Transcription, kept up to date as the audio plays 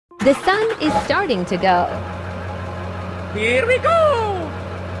The sun is starting to go. Here we go!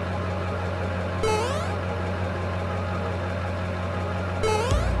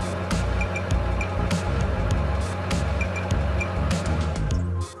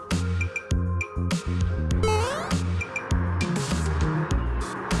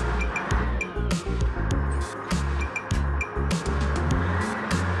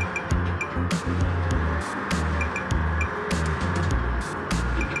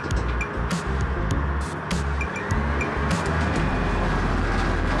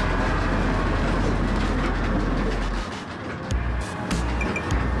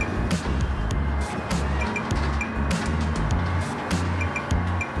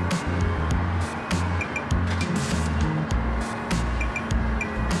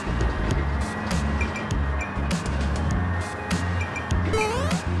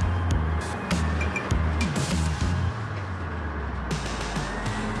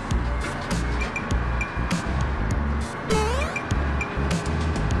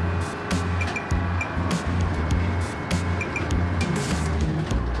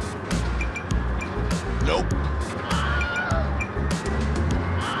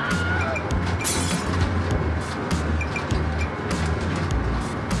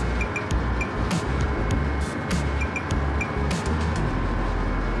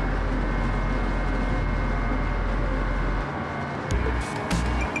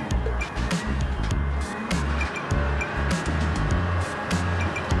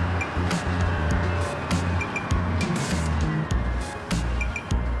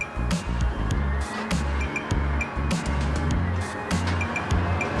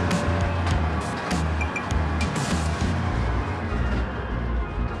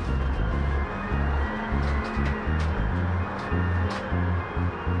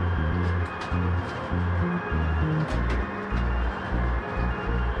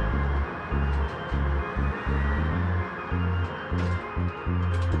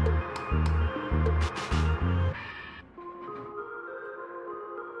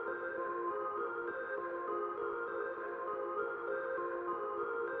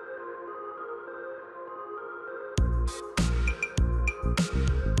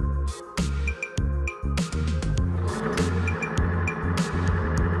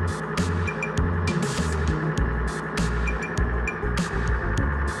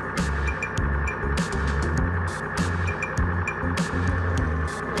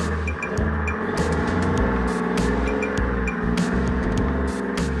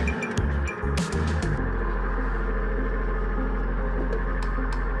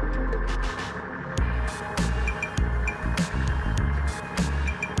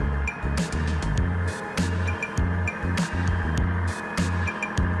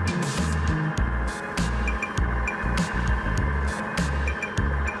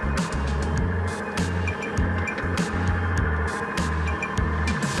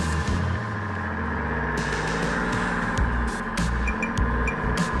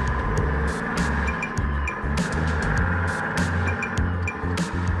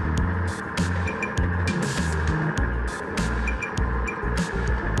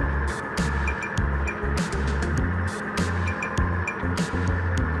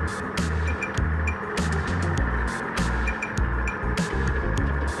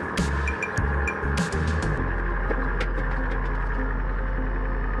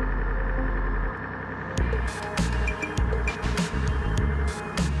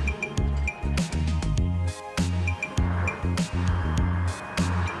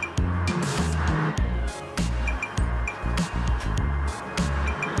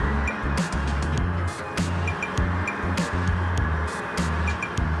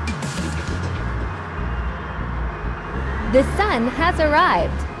 The sun has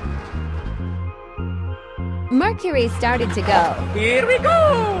arrived. Mercury started to go. Here we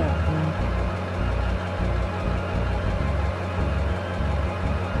go!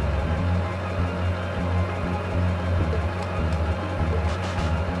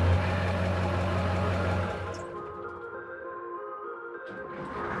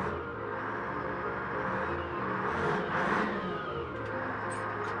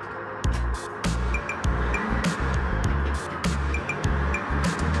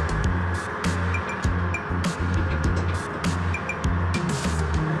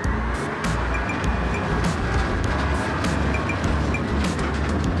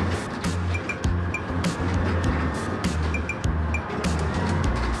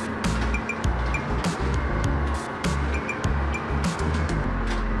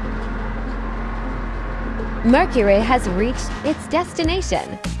 Mercury has reached its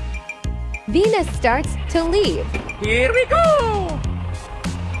destination. Venus starts to leave. Here we go!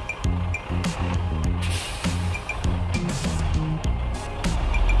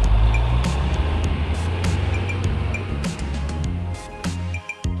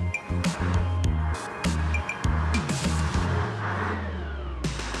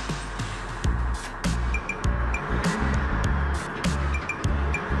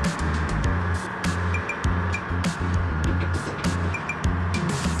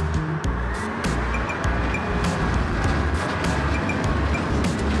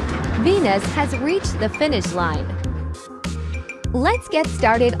 Venus has reached the finish line. Let's get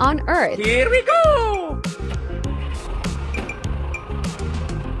started on Earth. Here we go!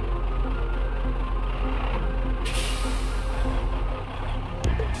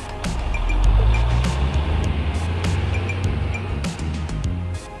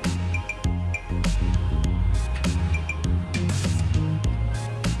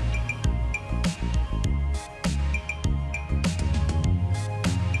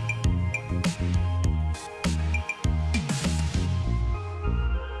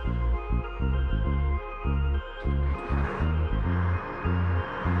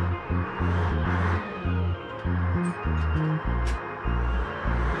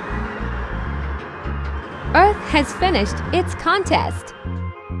 Earth has finished its contest.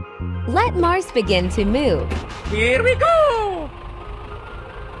 Let Mars begin to move. Here we go!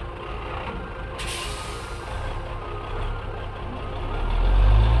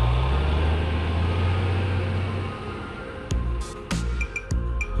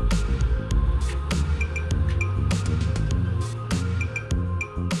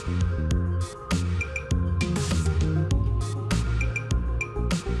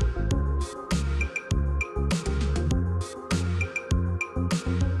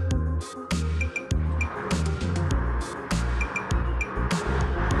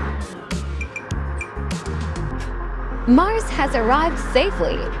 Mars has arrived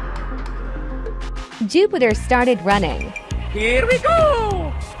safely. Jupiter started running. Here we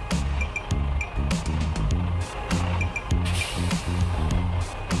go!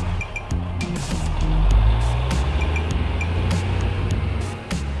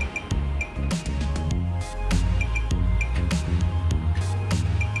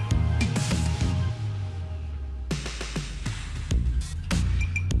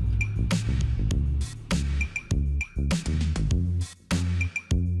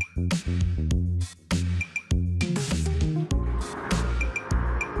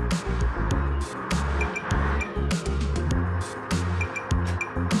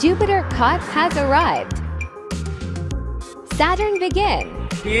 Jupiter Cot has arrived. Saturn begin.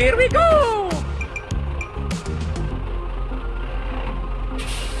 Here we go!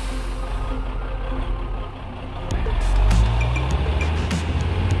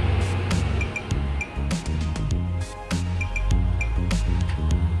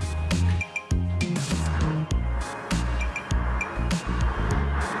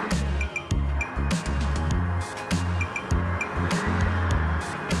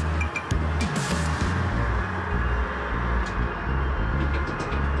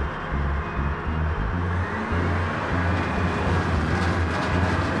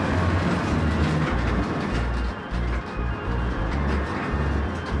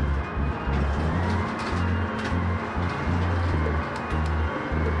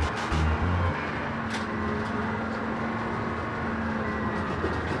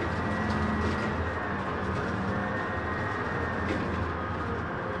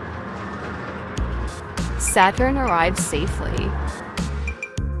 Saturn arrives safely.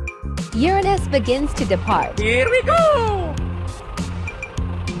 Uranus begins to depart. Here we go!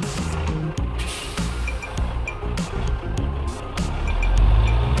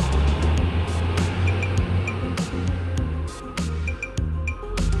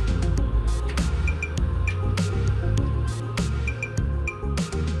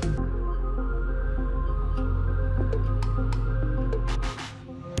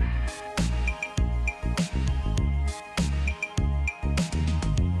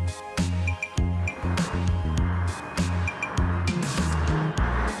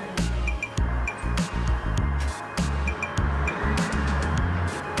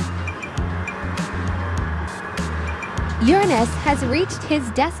 Uranus has reached his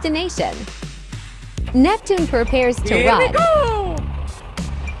destination. Neptune prepares to Here we run. go!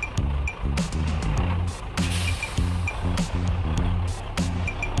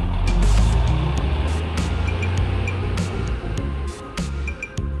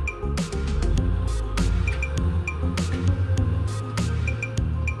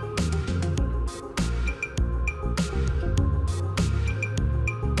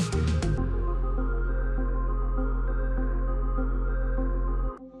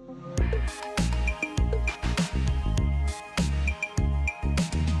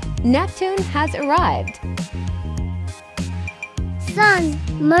 Neptune has arrived. Sun,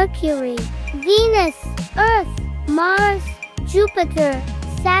 Mercury, Venus, Earth, Mars, Jupiter,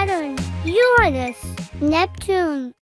 Saturn, Uranus, Neptune.